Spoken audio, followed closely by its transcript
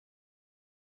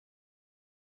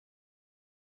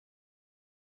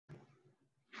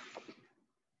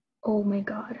Oh my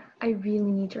God, I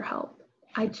really need your help.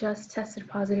 I just tested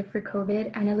positive for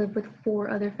COVID and I live with 4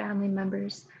 other family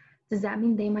members. Does that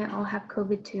mean they might all have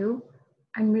COVID too?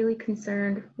 I'm really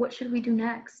concerned. What should we do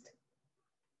next?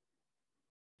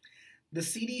 The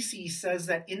CDC says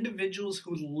that individuals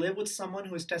who live with someone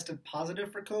who is tested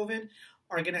positive for COVID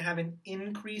are going to have an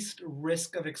increased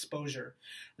risk of exposure.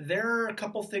 There are a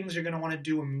couple things you're going to want to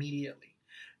do immediately.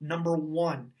 Number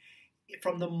one,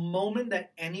 from the moment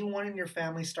that anyone in your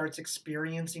family starts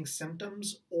experiencing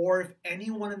symptoms, or if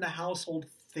anyone in the household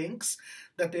thinks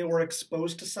that they were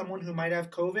exposed to someone who might have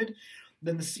COVID,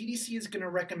 then the CDC is going to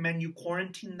recommend you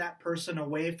quarantine that person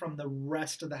away from the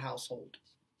rest of the household.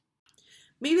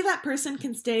 Maybe that person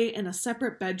can stay in a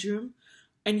separate bedroom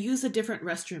and use a different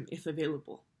restroom if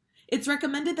available. It's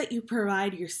recommended that you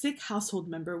provide your sick household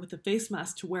member with a face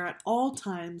mask to wear at all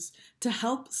times to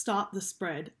help stop the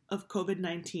spread of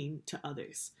COVID-19 to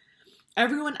others.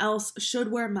 Everyone else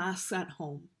should wear masks at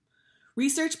home.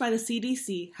 Research by the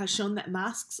CDC has shown that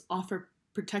masks offer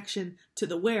protection to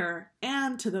the wearer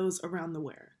and to those around the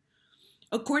wearer.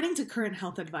 According to current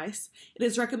health advice, it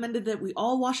is recommended that we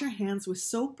all wash our hands with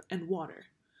soap and water.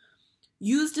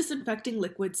 Use disinfecting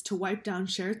liquids to wipe down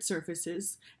shared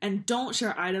surfaces, and don't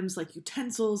share items like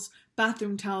utensils,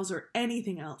 bathroom towels, or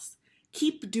anything else.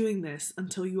 Keep doing this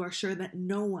until you are sure that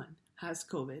no one has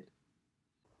COVID.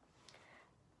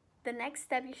 The next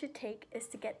step you should take is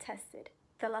to get tested.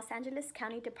 The Los Angeles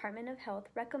County Department of Health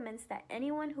recommends that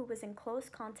anyone who was in close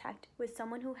contact with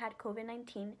someone who had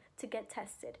COVID-19 to get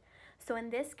tested. So in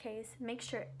this case, make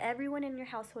sure everyone in your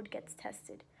household gets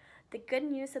tested. The good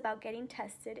news about getting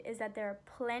tested is that there are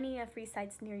plenty of free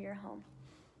sites near your home.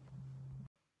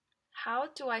 How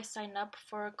do I sign up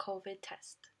for a COVID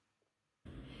test?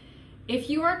 If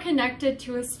you are connected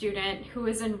to a student who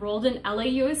is enrolled in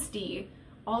LAUSD,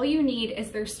 all you need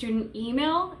is their student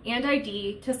email and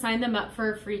ID to sign them up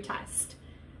for a free test.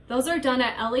 Those are done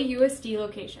at LAUSD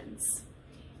locations.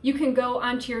 You can go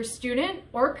onto your student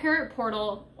or parent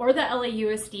portal or the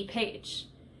LAUSD page.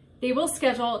 They will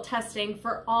schedule testing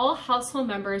for all household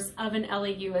members of an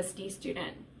LAUSD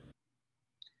student.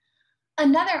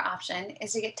 Another option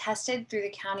is to get tested through the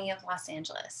County of Los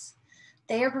Angeles.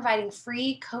 They are providing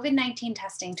free COVID-19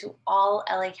 testing to all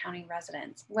LA County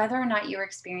residents, whether or not you are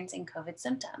experiencing COVID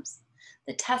symptoms.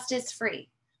 The test is free,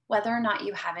 whether or not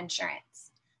you have insurance.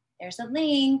 There's a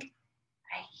link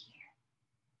right here.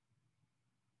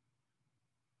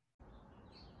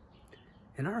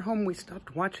 In our home, we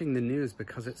stopped watching the news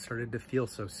because it started to feel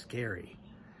so scary.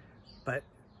 But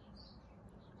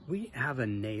we have a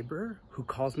neighbor who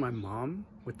calls my mom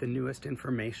with the newest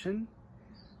information.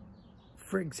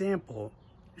 For example,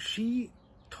 she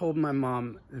told my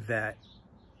mom that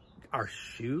our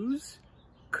shoes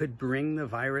could bring the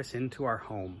virus into our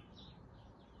home.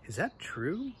 Is that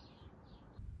true?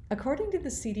 According to the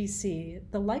CDC,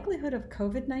 the likelihood of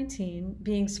COVID-19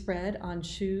 being spread on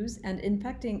shoes and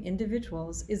infecting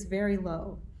individuals is very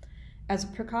low. As a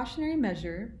precautionary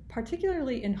measure,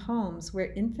 particularly in homes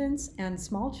where infants and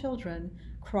small children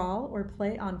crawl or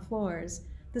play on floors,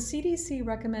 the CDC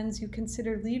recommends you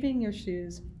consider leaving your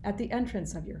shoes at the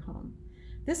entrance of your home.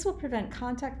 This will prevent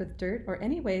contact with dirt or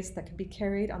any waste that could be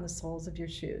carried on the soles of your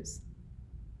shoes.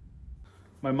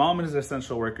 My mom is an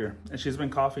essential worker, and she's been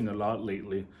coughing a lot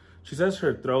lately. She says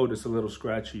her throat is a little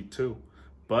scratchy too,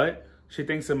 but she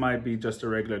thinks it might be just a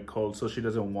regular cold, so she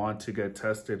doesn't want to get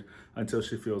tested until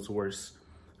she feels worse.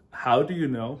 How do you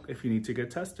know if you need to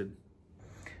get tested?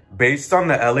 Based on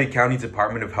the LA County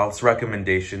Department of Health's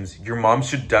recommendations, your mom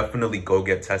should definitely go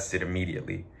get tested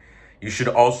immediately. You should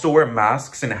also wear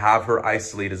masks and have her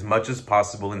isolate as much as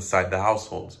possible inside the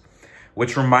household.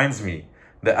 Which reminds me,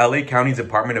 the LA County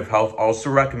Department of Health also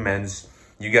recommends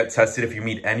you get tested if you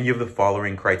meet any of the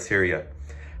following criteria.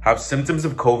 Have symptoms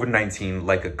of COVID-19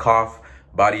 like a cough,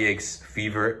 body aches,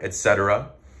 fever,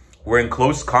 etc. Were in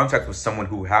close contact with someone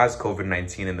who has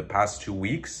COVID-19 in the past 2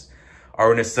 weeks.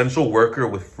 Are an essential worker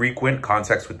with frequent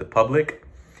contacts with the public.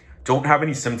 Don't have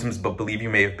any symptoms but believe you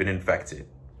may have been infected.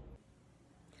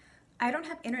 I don't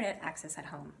have internet access at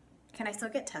home. Can I still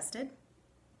get tested?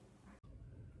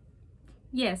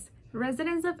 Yes,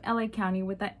 residents of LA County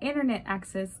with that internet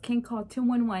access can call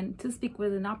 211 to speak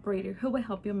with an operator who will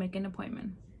help you make an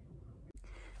appointment.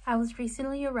 I was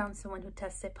recently around someone who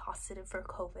tested positive for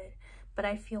COVID, but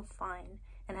I feel fine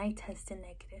and I tested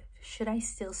negative. Should I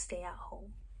still stay at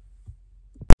home?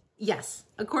 Yes,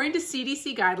 according to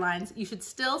CDC guidelines, you should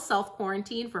still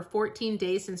self-quarantine for 14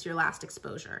 days since your last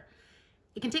exposure.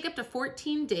 It can take up to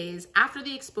 14 days after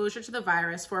the exposure to the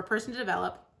virus for a person to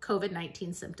develop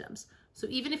COVID-19 symptoms. So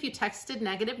even if you tested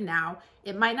negative now,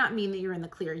 it might not mean that you're in the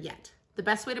clear yet. The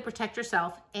best way to protect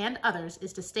yourself and others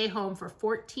is to stay home for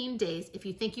 14 days if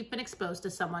you think you've been exposed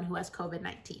to someone who has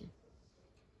COVID-19.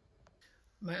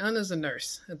 My aunt is a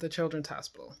nurse at the Children's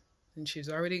Hospital, and she's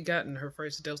already gotten her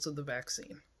first dose of the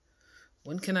vaccine.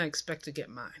 When can I expect to get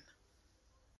mine?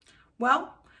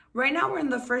 Well, right now we're in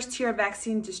the first tier of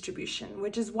vaccine distribution,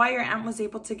 which is why your aunt was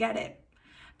able to get it.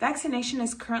 Vaccination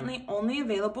is currently only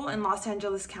available in Los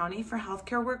Angeles County for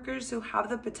healthcare workers who have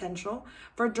the potential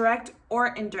for direct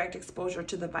or indirect exposure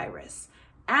to the virus,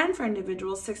 and for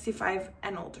individuals 65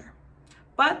 and older.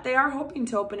 But they are hoping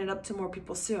to open it up to more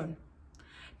people soon.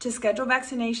 To schedule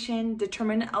vaccination,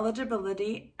 determine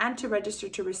eligibility, and to register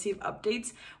to receive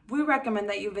updates, we recommend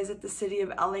that you visit the City of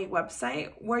LA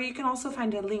website, where you can also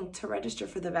find a link to register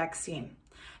for the vaccine.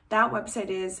 That website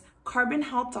is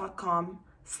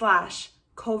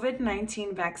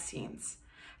carbonhealth.com/COVID-19 vaccines.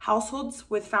 Households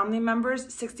with family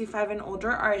members 65 and older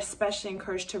are especially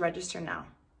encouraged to register now.